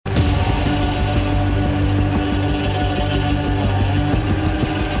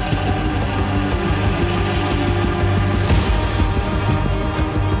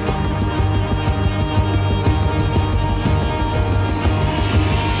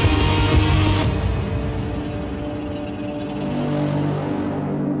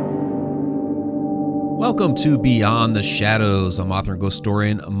Welcome to Beyond the Shadows. I'm author and ghost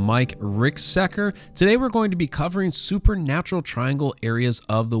historian Mike Ricksecker. Today we're going to be covering supernatural triangle areas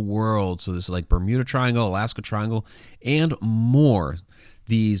of the world. So this is like Bermuda Triangle, Alaska Triangle, and more.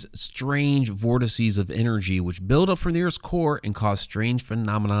 These strange vortices of energy which build up from the Earth's core and cause strange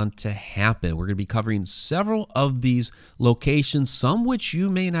phenomenon to happen. We're going to be covering several of these locations, some which you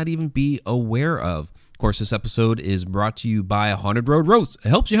may not even be aware of. Of course, this episode is brought to you by Haunted Road Roast. It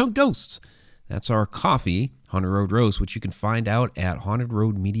helps you hunt ghosts. That's our coffee, Haunted Road Roast, which you can find out at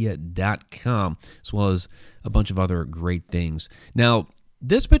hauntedroadmedia.com, as well as a bunch of other great things. Now,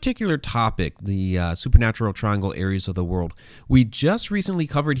 this particular topic, the supernatural triangle areas of the world, we just recently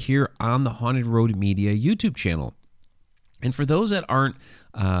covered here on the Haunted Road Media YouTube channel. And for those that aren't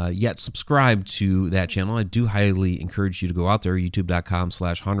yet subscribed to that channel, I do highly encourage you to go out there,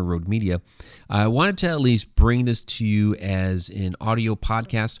 youtube.com/hauntedroadmedia. I wanted to at least bring this to you as an audio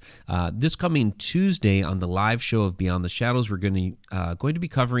podcast. This coming Tuesday on the live show of Beyond the Shadows, we're going to be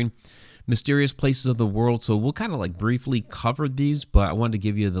covering mysterious places of the world. So we'll kind of like briefly cover these, but I wanted to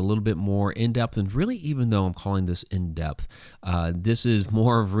give you the little bit more in-depth. And really, even though I'm calling this in-depth, this is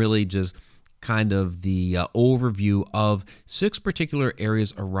more of really just kind of the overview of 6 particular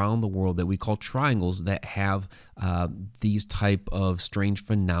areas around the world that we call triangles that have these type of strange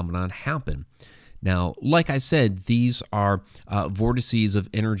phenomenon happen. Now, like I said, these are vortices of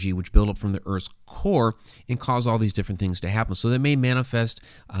energy which build up from the Earth's core and cause all these different things to happen. So they may manifest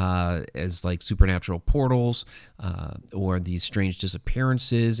as like supernatural portals or these strange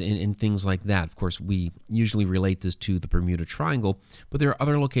disappearances and things like that. Of course, we usually relate this to the Bermuda Triangle, but there are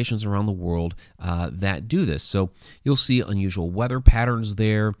other locations around the world that do this. So you'll see unusual weather patterns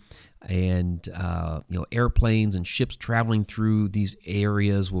there, and airplanes and ships traveling through these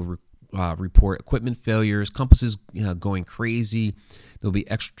areas will report equipment failures, compasses going crazy. There'll be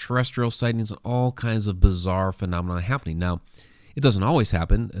extraterrestrial sightings and all kinds of bizarre phenomena happening. Now, it doesn't always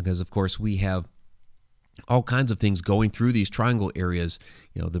happen because, of course, we have all kinds of things going through these triangle areas.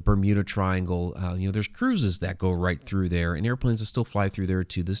 The Bermuda Triangle, there's cruises that go right through there and airplanes that still fly through there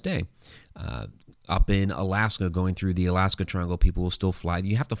to this day. Up in Alaska, going through the Alaska Triangle, people will still fly.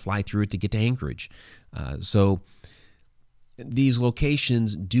 You have to fly through it to get to Anchorage. So these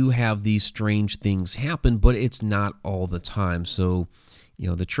locations do have these strange things happen, but it's not all the time. So,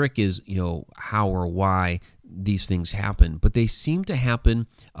 the trick is, how or why these things happen. But they seem to happen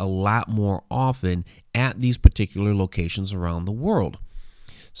a lot more often at these particular locations around the world.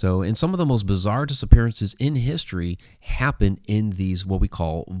 So, and some of the most bizarre disappearances in history happen in these, what we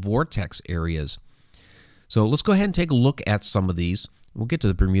call vortex areas. So let's go ahead and take a look at some of these. We'll get to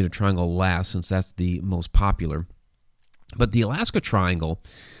the Bermuda Triangle last, since that's the most popular. But the Alaska Triangle,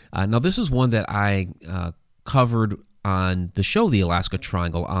 now this is one that I covered on the show, The Alaska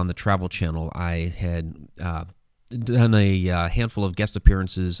Triangle, on the Travel Channel. I had done a handful of guest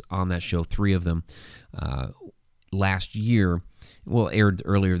appearances on that show, 3 of them last year. Well, aired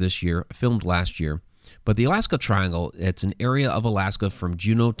earlier this year, filmed last year. But the Alaska Triangle, it's an area of Alaska from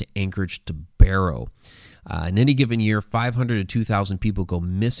Juneau to Anchorage to Barrow. In any given year, 500 to 2,000 people go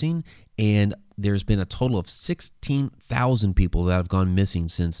missing, and there's been a total of 16,000 people that have gone missing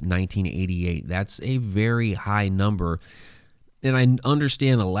since 1988. That's a very high number. And I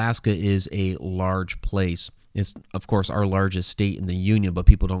understand Alaska is a large place. It's, of course, our largest state in the Union, but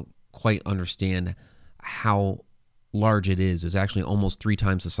people don't quite understand how large it is. It's actually almost 3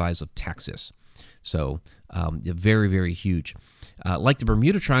 times the size of Texas. So very, very huge. Like the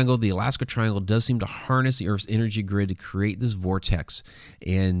Bermuda Triangle, the Alaska Triangle does seem to harness the Earth's energy grid to create this vortex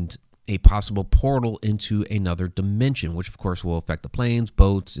and a possible portal into another dimension, which of course will affect the planes,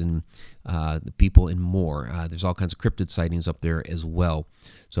 boats, and the people and more. There's all kinds of cryptid sightings up there as well.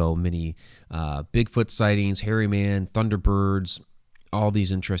 So many Bigfoot sightings, hairy man, thunderbirds, all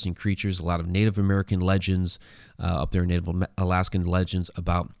these interesting creatures, a lot of Native American legends up there, Native Alaskan legends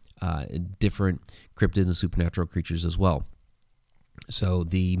about different cryptid and supernatural creatures as well. So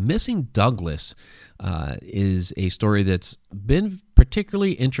the Missing Douglas is a story that's been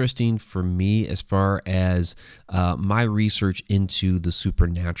particularly interesting for me as far as my research into the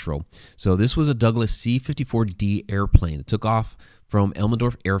supernatural. So this was a Douglas C-54D airplane that took off from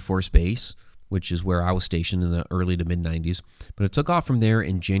Elmendorf Air Force Base, which is where I was stationed in the early to mid-90s. But it took off from there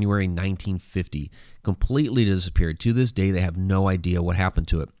in January 1950, completely disappeared. To this day, they have no idea what happened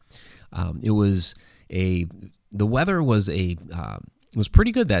to it. The weather was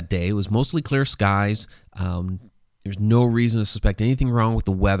pretty good that day. It was mostly clear skies. There's no reason to suspect anything wrong with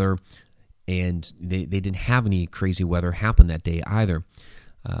the weather, and they didn't have any crazy weather happen that day either.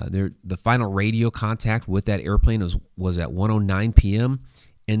 The final radio contact with that airplane was at 1:09 p.m.,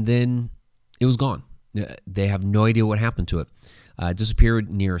 and then it was gone. They have no idea what happened to it. It disappeared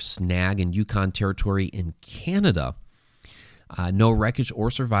near Snag in Yukon Territory in Canada. No wreckage or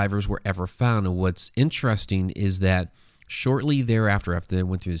survivors were ever found. And what's interesting is that shortly thereafter, after they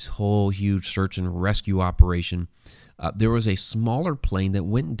went through this whole huge search and rescue operation, there was a smaller plane that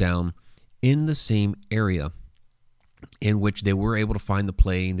went down in the same area, in which they were able to find the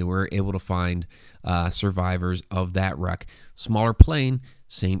plane. They were able to find survivors of that wreck. Smaller plane,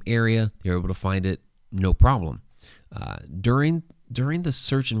 same area. They were able to find it, no problem. During the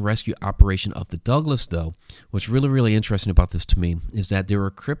search and rescue operation of the Douglas, though, what's really, really interesting about this to me is that there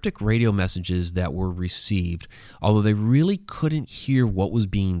were cryptic radio messages that were received. Although they really couldn't hear what was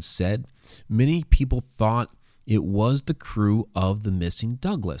being said, many people thought it was the crew of the missing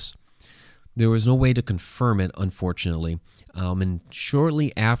Douglas. There was no way to confirm it, unfortunately. And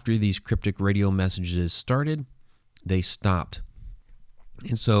shortly after these cryptic radio messages started, they stopped.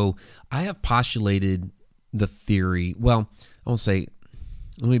 And so I have postulated the theory. Well, I won't say,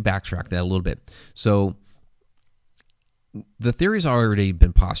 let me backtrack that a little bit. So the theory's already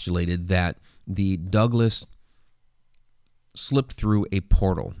been postulated that the Douglas slipped through a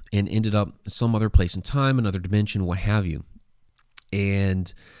portal and ended up some other place in time, another dimension, what have you.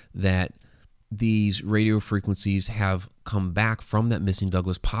 And that these radio frequencies have come back from that missing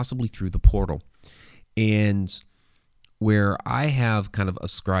Douglas, possibly through the portal. And where I have kind of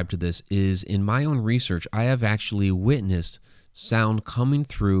ascribed to this is in my own research, I have actually witnessed sound coming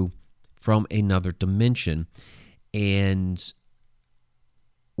through from another dimension. And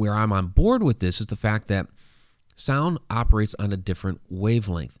where I'm on board with this is the fact that sound operates on a different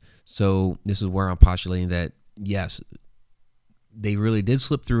wavelength. So this is where I'm postulating that, yes, they really did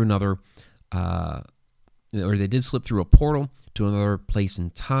slip through another or they did slip through a portal to another place in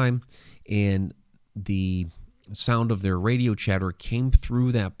time, and the sound of their radio chatter came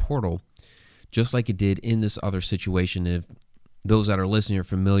through that portal just like it did in this other situation. If those that are listening are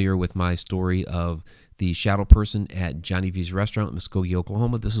familiar with my story of the shadow person at Johnny V's restaurant in Muskogee,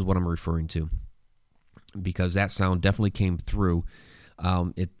 Oklahoma, this is what I'm referring to, because that sound definitely came through.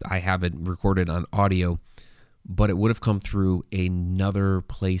 I have it recorded on audio, but it would have come through another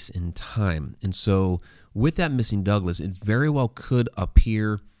place in time. And so with that missing Douglas, it very well could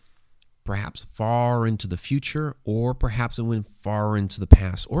appear perhaps far into the future, or perhaps it went far into the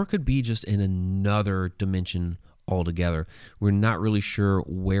past, or it could be just in another dimension altogether. We're not really sure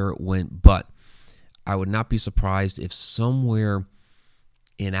where it went, but I would not be surprised if somewhere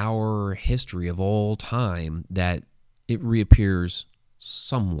in our history of all time that it reappears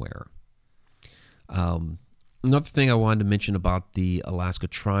somewhere. Another thing I wanted to mention about the Alaska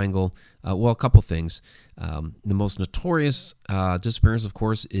Triangle, a couple things. The most notorious disappearance, of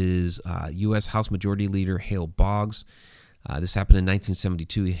course, is U.S. House Majority Leader Hale Boggs. This happened in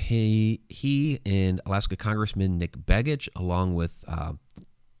 1972. He and Alaska Congressman Nick Begich, along with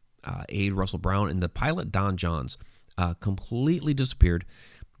aide Russell Brown and the pilot Don Johns, completely disappeared.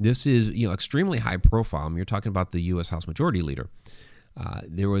 This is extremely high profile. I mean, you're talking about the U.S. House Majority Leader.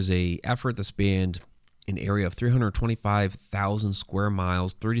 There was a effort that spanned an area of 325,000 square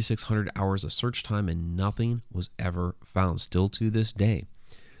miles, 3,600 hours of search time, and nothing was ever found, still to this day.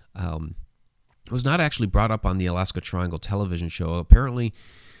 It was not actually brought up on the Alaska Triangle television show. Apparently,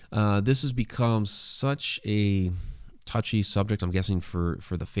 this has become such a touchy subject, I'm guessing, for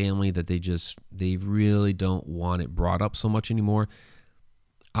the family, that they really don't want it brought up so much anymore.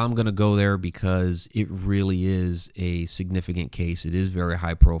 I'm going to go there because it really is a significant case. It is very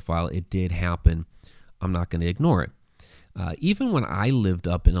high profile. It did happen. I'm not going to ignore it. Even when I lived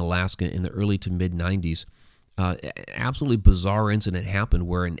up in Alaska in the early to mid 90s, an absolutely bizarre incident happened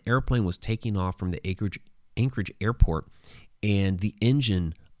where an airplane was taking off from the Anchorage airport, and the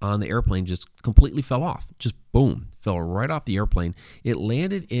engine on the airplane just completely fell off. Just boom, fell right off the airplane. It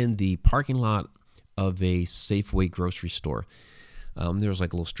landed in the parking lot of a Safeway grocery store. There was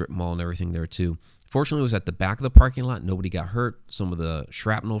like a little strip mall and everything there too. Fortunately, it was at the back of the parking lot. Nobody got hurt. Some of the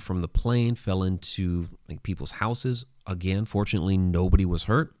shrapnel from the plane fell into people's houses. Again, fortunately, nobody was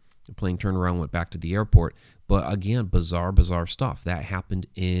hurt. The plane turned around and went back to the airport. But again, bizarre stuff. That happened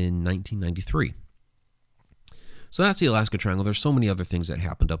in 1993. So that's the Alaska Triangle. There's so many other things that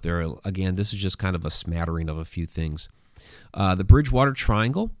happened up there. Again, this is just kind of a smattering of a few things. The Bridgewater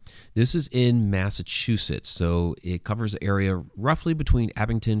Triangle, this is in Massachusetts, so it covers the area roughly between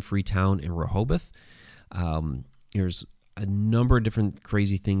Abington, Freetown, and Rehoboth. There's a number of different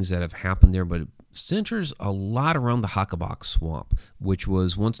crazy things that have happened there, but it centers a lot around the Hakabok Swamp, which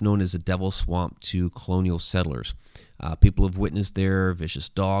was once known as the Devil's Swamp to colonial settlers. People have witnessed there vicious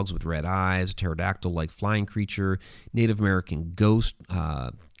dogs with red eyes, a pterodactyl-like flying creature, Native American ghost,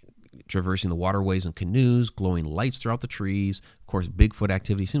 traversing the waterways in canoes, glowing lights throughout the trees. Of course, Bigfoot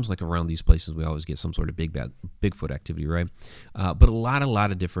activity. Seems like around these places we always get some sort of Bigfoot activity, right? But a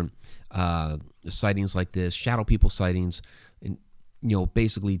lot of different sightings like this, shadow people sightings, and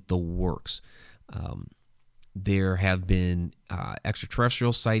basically the works. There have been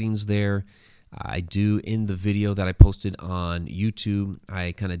extraterrestrial sightings there. I do, in the video that I posted on YouTube,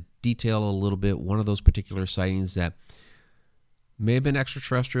 I kind of detail a little bit one of those particular sightings that may have been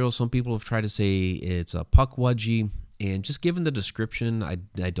extraterrestrial. Some people have tried to say it's a Pukwudgie, and just given the description, I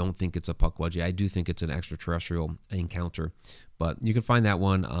don't think it's a Pukwudgie. I do think it's an extraterrestrial encounter, but you can find that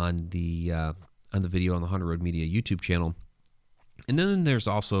one on the video on the Haunted Road Media YouTube channel. And then there's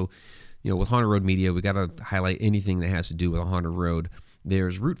also, with Haunted Road Media, we got to highlight anything that has to do with a haunted road.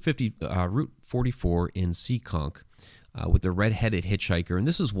 There's Route 44 in Seekonk with the red-headed hitchhiker, and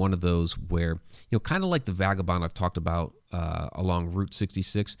this is one of those where, kind of like the Vagabond I've talked about along Route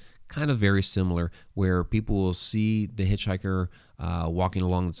 66, kind of very similar, where people will see the hitchhiker walking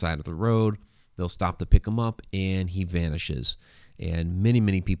along the side of the road. They'll stop to pick him up, and he vanishes. And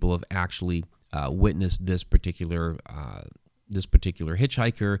many people have actually witnessed this particular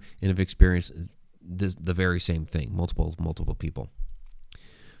hitchhiker and have experienced the very same thing. Multiple people.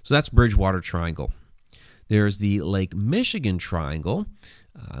 So that's Bridgewater Triangle. There's the Lake Michigan Triangle,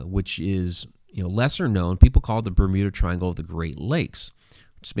 which is lesser known. People call it the Bermuda Triangle of the Great Lakes.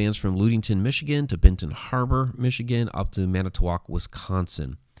 It spans from Ludington, Michigan to Benton Harbor, Michigan, up to Manitowoc,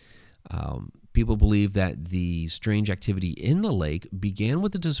 Wisconsin. People believe that the strange activity in the lake began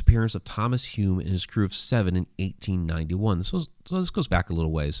with the disappearance of Thomas Hume and his crew of 7 in 1891. So this goes back a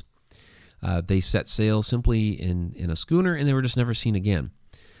little ways. They set sail simply in a schooner, and they were just never seen again.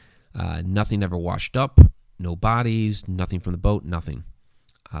 Nothing ever washed up, no bodies, nothing from the boat, nothing.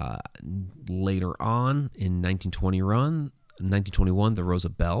 Later on, in 1921, the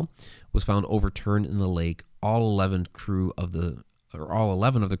Rosabelle was found overturned in the lake. All 11 of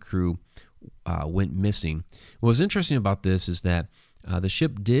the crew went missing. What was interesting about this is that the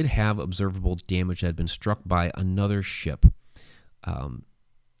ship did have observable damage that had been struck by another ship.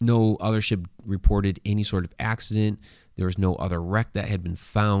 No other ship reported any sort of accident. There was no other wreck that had been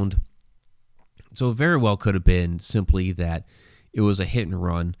found. So it very well could have been simply that it was a hit and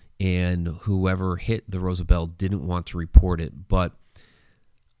run, and whoever hit the Rosabelle didn't want to report it. But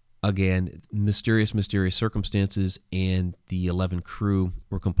again, mysterious circumstances, and the 11 crew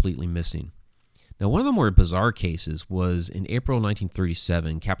were completely missing. Now, one of the more bizarre cases was in April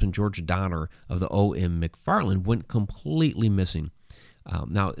 1937, Captain George Donner of the O.M. McFarland went completely missing.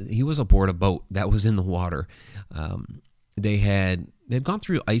 Now, he was aboard a boat that was in the water. They had gone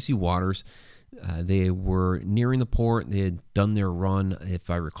through icy waters. They were nearing the port. They had done their run. If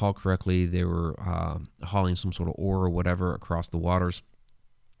I recall correctly, they were hauling some sort of ore or whatever across the waters.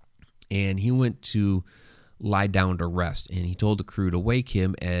 And he went to lie down to rest, and he told the crew to wake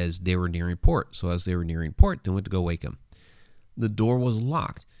him as they were nearing port. So as they were nearing port, they went to go wake him. The door was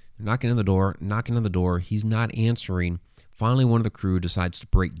locked. They're knocking on the door. He's not answering. Finally, one of the crew decides to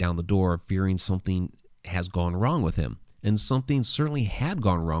break down the door, fearing something has gone wrong with him. And something certainly had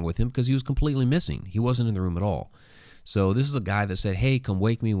gone wrong with him because he was completely missing. He wasn't in the room at all. So this is a guy that said, hey, come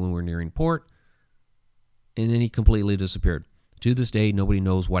wake me when we're nearing port. And then he completely disappeared. To this day, nobody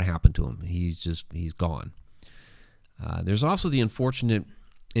knows what happened to him. He's gone. There's also the unfortunate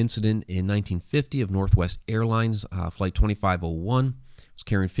incident in 1950 of Northwest Airlines, Flight 2501. It was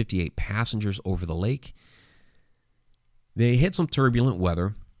carrying 58 passengers over the lake. They hit some turbulent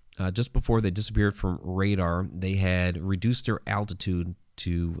weather. Just before they disappeared from radar, they had reduced their altitude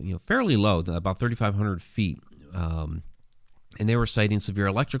to fairly low, about 3,500 feet. And they were citing severe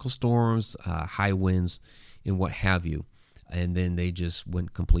electrical storms, high winds, and what have you. And then they just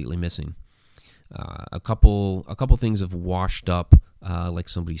went completely missing. A couple things have washed up, like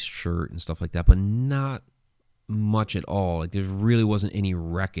somebody's shirt and stuff like that, but not much at all. Like there really wasn't any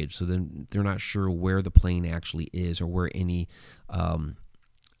wreckage, so then they're not sure where the plane actually is or where any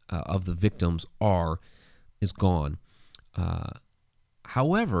of the victims is gone.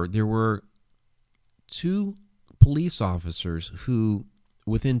 However, there were 2 police officers who,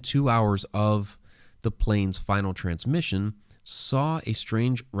 within 2 hours of the plane's final transmission, saw a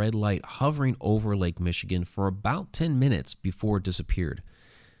strange red light hovering over Lake Michigan for about 10 minutes before it disappeared.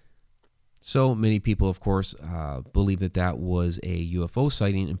 So many people, of course, believe that was a UFO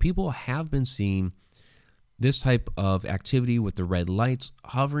sighting, and people have been seeing this type of activity with the red lights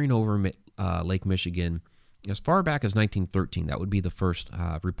hovering over Lake Michigan as far back as 1913. That would be the first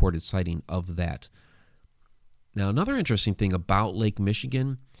reported sighting of that. Now, another interesting thing about Lake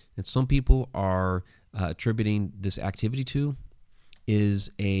Michigan that some people are attributing this activity to is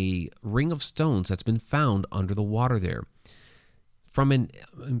a ring of stones that's been found under the water there from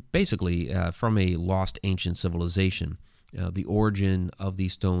from a lost ancient civilization. The origin of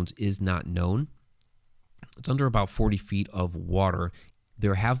these stones is not known. It's under about 40 feet of water.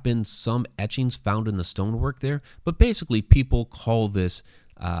 There have been some etchings found in the stonework there, but basically people call this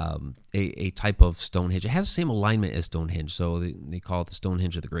a type of Stonehenge. It has the same alignment as Stonehenge, so they call it the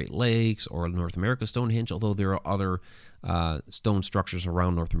Stonehenge of the Great Lakes or North America Stonehenge, although there are other stone structures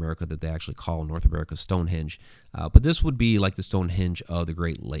around North America that they actually call North America Stonehenge. But this would be like the Stonehenge of the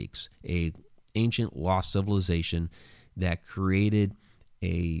Great Lakes, a ancient lost civilization that created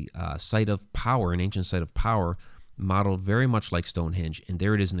a site of power, an ancient site of power, modeled very much like Stonehenge, and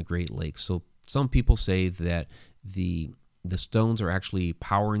there it is in the Great Lakes. So some people say that the stones are actually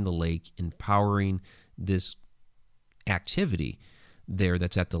powering the lake and powering this activity there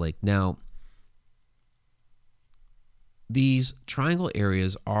that's at the lake. Now, these triangle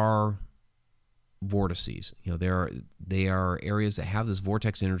areas are vortices. They are areas that have this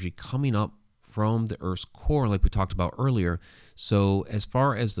vortex energy coming up from the Earth's core, like we talked about earlier. So as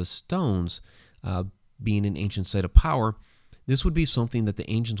far as the stones being an ancient site of power, this would be something that the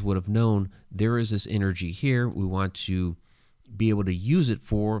ancients would have known. There is this energy here. We want to be able to use it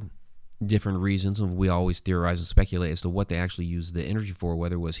for different reasons, and we always theorize and speculate as to what they actually use the energy for,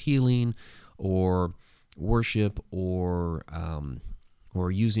 whether it was healing or worship or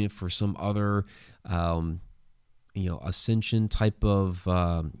using it for some other ascension type of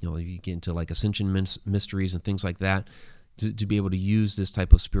you get into like ascension mysteries and things like that, to be able to use this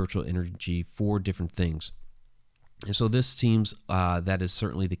type of spiritual energy for different things. And so this seems that is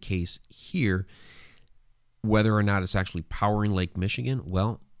certainly the case here. Whether or not it's actually powering Lake Michigan,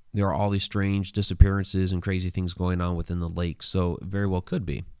 well, there are all these strange disappearances and crazy things going on within the lake, so it very well could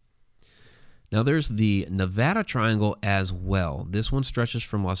be. Now there's the Nevada Triangle as well. This one stretches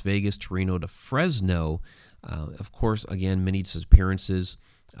from Las Vegas to Reno to Fresno. Of course, again, many disappearances.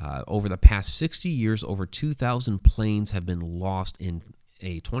 Over the past 60 years, over 2,000 planes have been lost in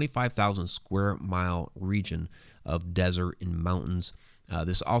a 25,000 square mile region of desert and mountains.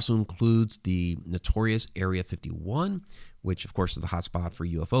 This also includes the notorious Area 51, which of course is the hotspot for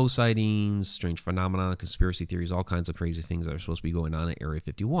UFO sightings, strange phenomena, conspiracy theories, all kinds of crazy things that are supposed to be going on at Area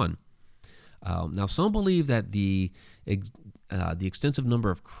 51. Now, some believe that the extensive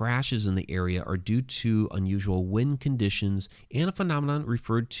number of crashes in the area are due to unusual wind conditions and a phenomenon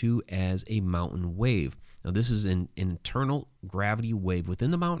referred to as a mountain wave. Now, this is an internal gravity wave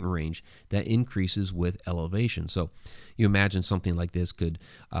within the mountain range that increases with elevation. So you imagine something like this could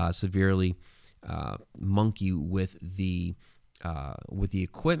severely monkey with the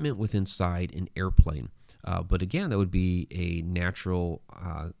equipment within inside an airplane. But again, that would be a natural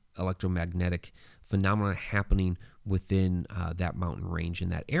electromagnetic phenomenon happening within that mountain range in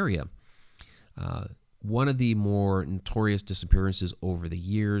that area. One of the more notorious disappearances over the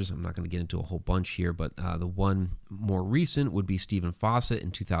years, I'm not going to get into a whole bunch here, but the one more recent would be Stephen Fawcett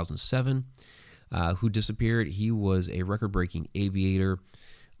in 2007, who disappeared. He was a record-breaking aviator,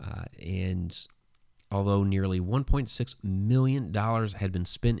 and although nearly $1.6 million had been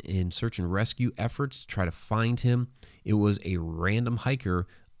spent in search and rescue efforts to try to find him, it was a random hiker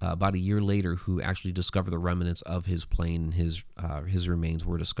about a year later who actually discovered the remnants of his plane. His remains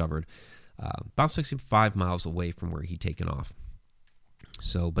were discovered about 65 miles away from where he'd taken off.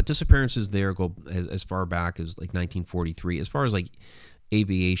 So, but disappearances there go as far back as like 1943. As far as like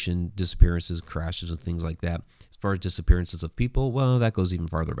aviation disappearances, crashes, and things like that, as far as disappearances of people, well, that goes even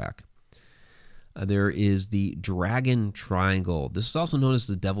farther back. There is the Dragon Triangle. This is also known as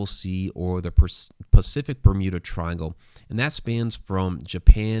the Devil's Sea or the Pacific Bermuda Triangle, and that spans from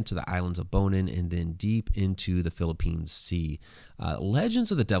Japan to the islands of Bonin and then deep into the Philippine Sea.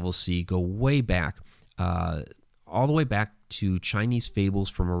 Legends of the Devil's Sea go way back, all the way back to Chinese fables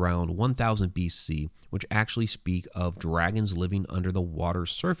from around 1000 BC, which actually speak of dragons living under the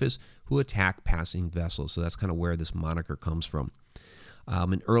water's surface who attack passing vessels. So that's kind of where this moniker comes from.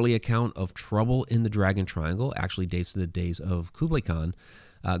 An early account of trouble in the Dragon Triangle actually dates to the days of Kublai Khan,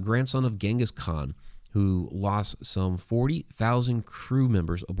 grandson of Genghis Khan, who lost some 40,000 crew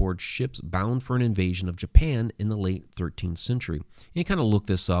members aboard ships bound for an invasion of Japan in the late 13th century. And you kind of look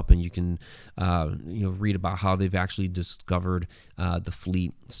this up, and you can read about how they've actually discovered the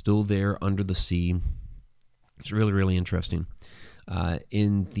fleet still there under the sea. It's really, really interesting.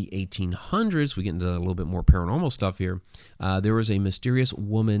 In the 1800s, we get into a little bit more paranormal stuff here. There was a mysterious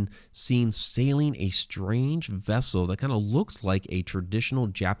woman seen sailing a strange vessel that kind of looked like a traditional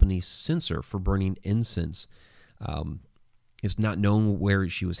Japanese censer for burning incense. It's not known where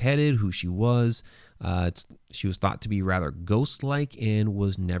she was headed, who she was. She was thought to be rather ghost-like and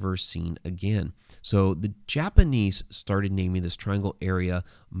was never seen again. So the Japanese started naming this triangle area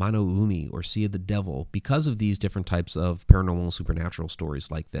Manoumi, or Sea of the Devil, because of these different types of paranormal and supernatural stories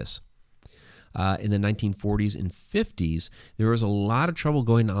like this. In the 1940s and 50s, there was a lot of trouble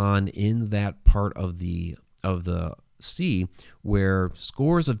going on in that part of the sea, where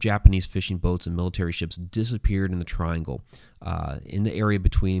scores of Japanese fishing boats and military ships disappeared in the triangle, in the area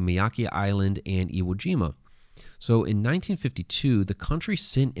between Miyake Island and Iwo Jima. So in 1952, the country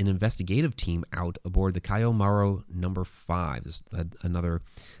sent an investigative team out aboard the Kayo Maru No. 5, another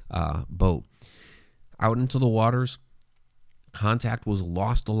boat, out into the waters. Contact was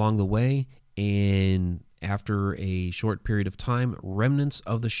lost along the way, and after a short period of time, remnants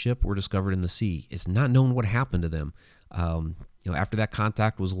of the ship were discovered in the sea. It's not known what happened to them. After that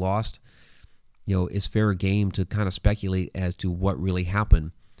contact was lost, it's fair game to kind of speculate as to what really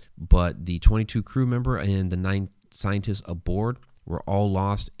happened. But the 22 crew member and the 9 scientists aboard were all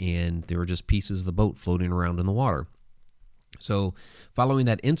lost, and they were just pieces of the boat floating around in the water. So, following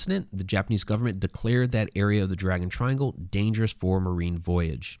that incident, the Japanese government declared that area of the Dragon Triangle dangerous for marine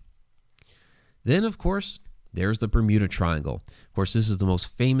voyage. Then, of course, there's the Bermuda Triangle. Of course, this is the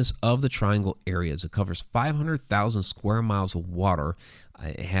most famous of the triangle areas. It covers 500,000 square miles of water.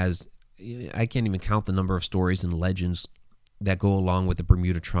 It has, I can't even count the number of stories and legends that go along with the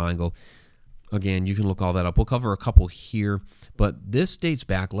Bermuda Triangle. Again, you can look all that up. We'll cover a couple here, but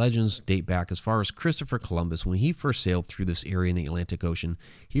legends date back as far as Christopher Columbus. When he first sailed through this area in the Atlantic Ocean,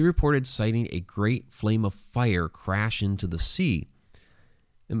 he reported sighting a great flame of fire crash into the sea.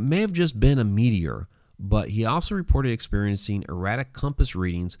 It may have just been a meteor, but he also reported experiencing erratic compass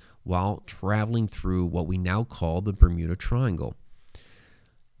readings while traveling through what we now call the Bermuda Triangle.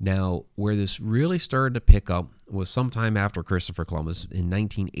 Now, where this really started to pick up was sometime after Christopher Columbus in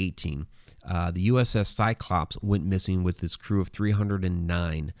 1918. The USS Cyclops went missing with its crew of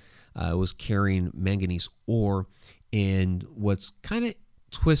 309. It was carrying manganese ore, and what's kind of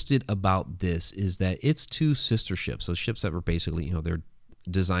twisted about this is that it's 2 sister ships, so ships that were basically, they're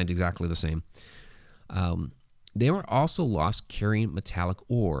designed exactly the same. They were also lost carrying metallic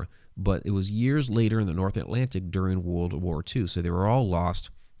ore, but it was years later in the North Atlantic during World War II, so they were all lost,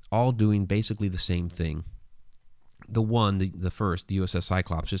 all doing basically the same thing. The first, the USS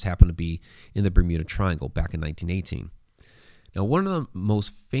Cyclops, just happened to be in the Bermuda Triangle back in 1918. Now, one of the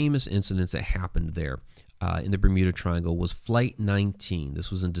most famous incidents that happened there in the Bermuda Triangle was Flight 19.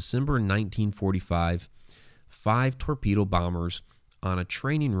 This was in December 1945. 5 torpedo bombers on a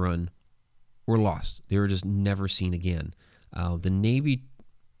training run were lost. They were just never seen again. The Navy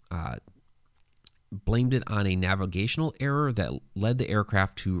blamed it on a navigational error that led the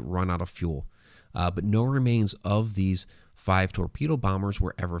aircraft to run out of fuel. But no remains of these 5 torpedo bombers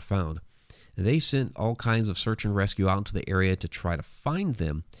were ever found. They sent all kinds of search and rescue out into the area to try to find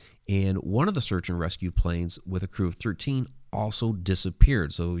them, and one of the search and rescue planes with a crew of 13 also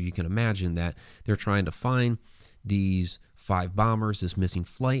disappeared. So you can imagine that they're trying to find these 5 bombers, this missing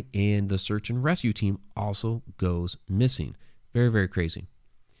flight, and the search and rescue team also goes missing. Very, very crazy.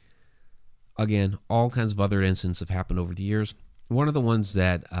 Again, all kinds of other incidents have happened over the years. One of the ones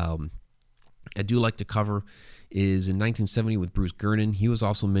that I do like to cover is in 1970 with Bruce Gernon. He was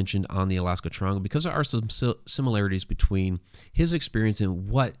also mentioned on the Alaska Triangle because there are some similarities between his experience and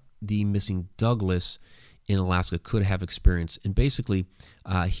what the missing Douglas in Alaska could have experienced. And basically,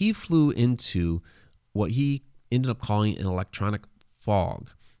 he flew into what he ended up calling an electronic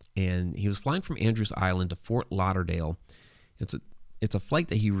fog. And he was flying from Andrews Island to Fort Lauderdale. It's a flight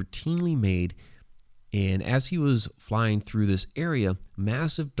that he routinely made. And as he was flying through this area,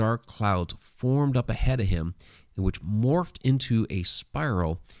 massive dark clouds formed up ahead of him, which morphed into a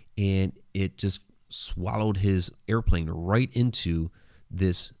spiral, and it just swallowed his airplane right into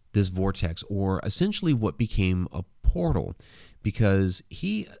this vortex, or essentially what became a portal, because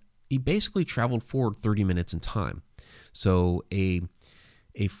he basically traveled forward 30 minutes in time. So a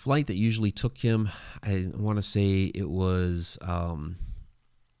flight that usually took him, I want to say it was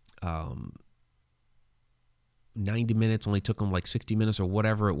 90 minutes, only took him like 60 minutes or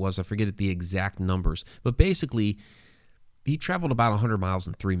whatever it was. I forget the exact numbers. But basically, he traveled about 100 miles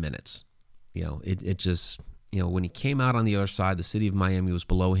in 3 minutes. It just, when he came out on the other side, the city of Miami was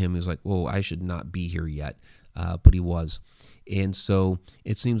below him. He was like, whoa, I should not be here yet. But he was. And so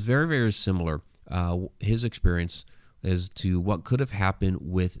it seems very, very similar, his experience, as to what could have happened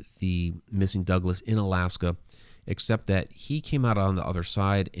with the missing Douglas in Alaska, except that he came out on the other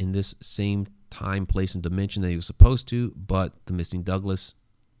side in this same time, place, and dimension that he was supposed to, but the missing Douglas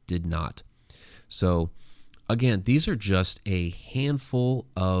did not. So, again, these are just a handful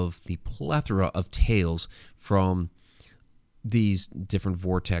of the plethora of tales from these different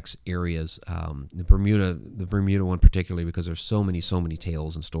vortex areas. The Bermuda one particularly, because there's so many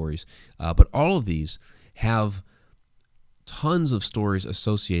tales and stories. But all of these have tons of stories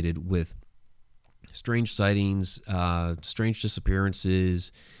associated with strange sightings, strange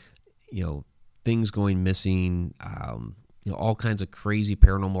disappearances, things going missing, all kinds of crazy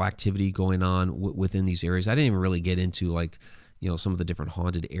paranormal activity going on within these areas. I didn't even really get into some of the different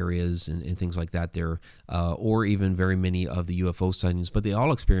haunted areas and things like that there, or even very many of the UFO sightings, but they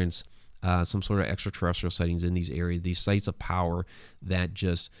all experience some sort of extraterrestrial sightings in these areas, these sites of power that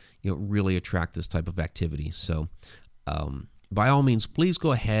just really attract this type of activity. So by all means, please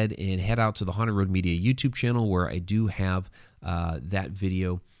go ahead and head out to the Haunted Road Media YouTube channel, where I do have that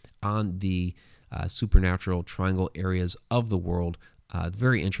video on the supernatural triangle areas of the world.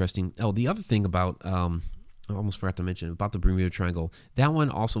 Very interesting. Oh, the other thing about I almost forgot to mention about the Bermuda Triangle. That one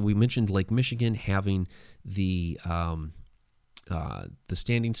also, we mentioned Lake Michigan having the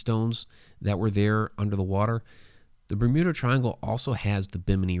standing stones that were there under the water. The Bermuda Triangle also has the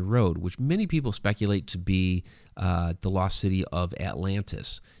Bimini Road, which many people speculate to be the lost city of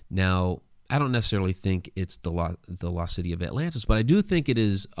Atlantis. Now, I don't necessarily think it's the lost city of Atlantis, but I do think it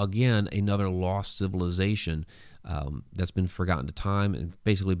is, again, another lost civilization that's been forgotten to time and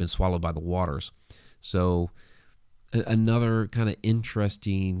basically been swallowed by the waters. So another kind of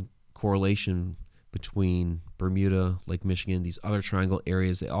interesting correlation between Bermuda, Lake Michigan, these other triangle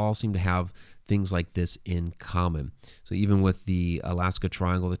areas, they all seem to have things like this in common. So even with the Alaska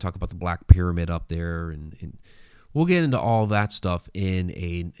Triangle, they talk about the Black Pyramid up there, and we'll get into all that stuff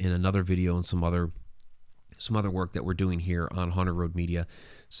in another video and some other work that we're doing here on Haunted Road Media.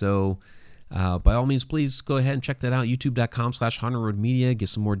 So by all means, please go ahead and check that out, youtube.com/Haunted Road Media. Get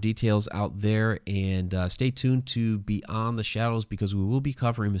some more details out there, and stay tuned to Beyond the Shadows, because we will be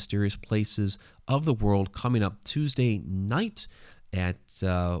covering mysterious places of the world coming up Tuesday night at,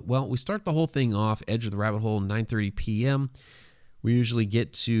 we start the whole thing off, Edge of the Rabbit Hole, 9:30 p.m. We usually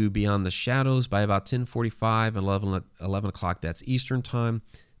get to Beyond the Shadows by about 10:45, 11 o'clock, that's Eastern Time.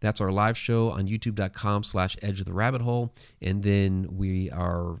 That's our live show on youtube.com/Edge of the Rabbit Hole. And then we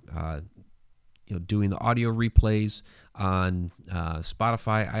are doing the audio replays on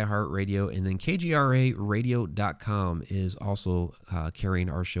Spotify, iHeartRadio, and then KGRAradio.com is also carrying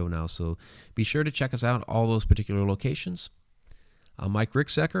our show now. So be sure to check us out, all those particular locations. I'm Mike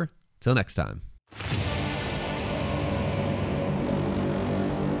Ricksecker. Till next time.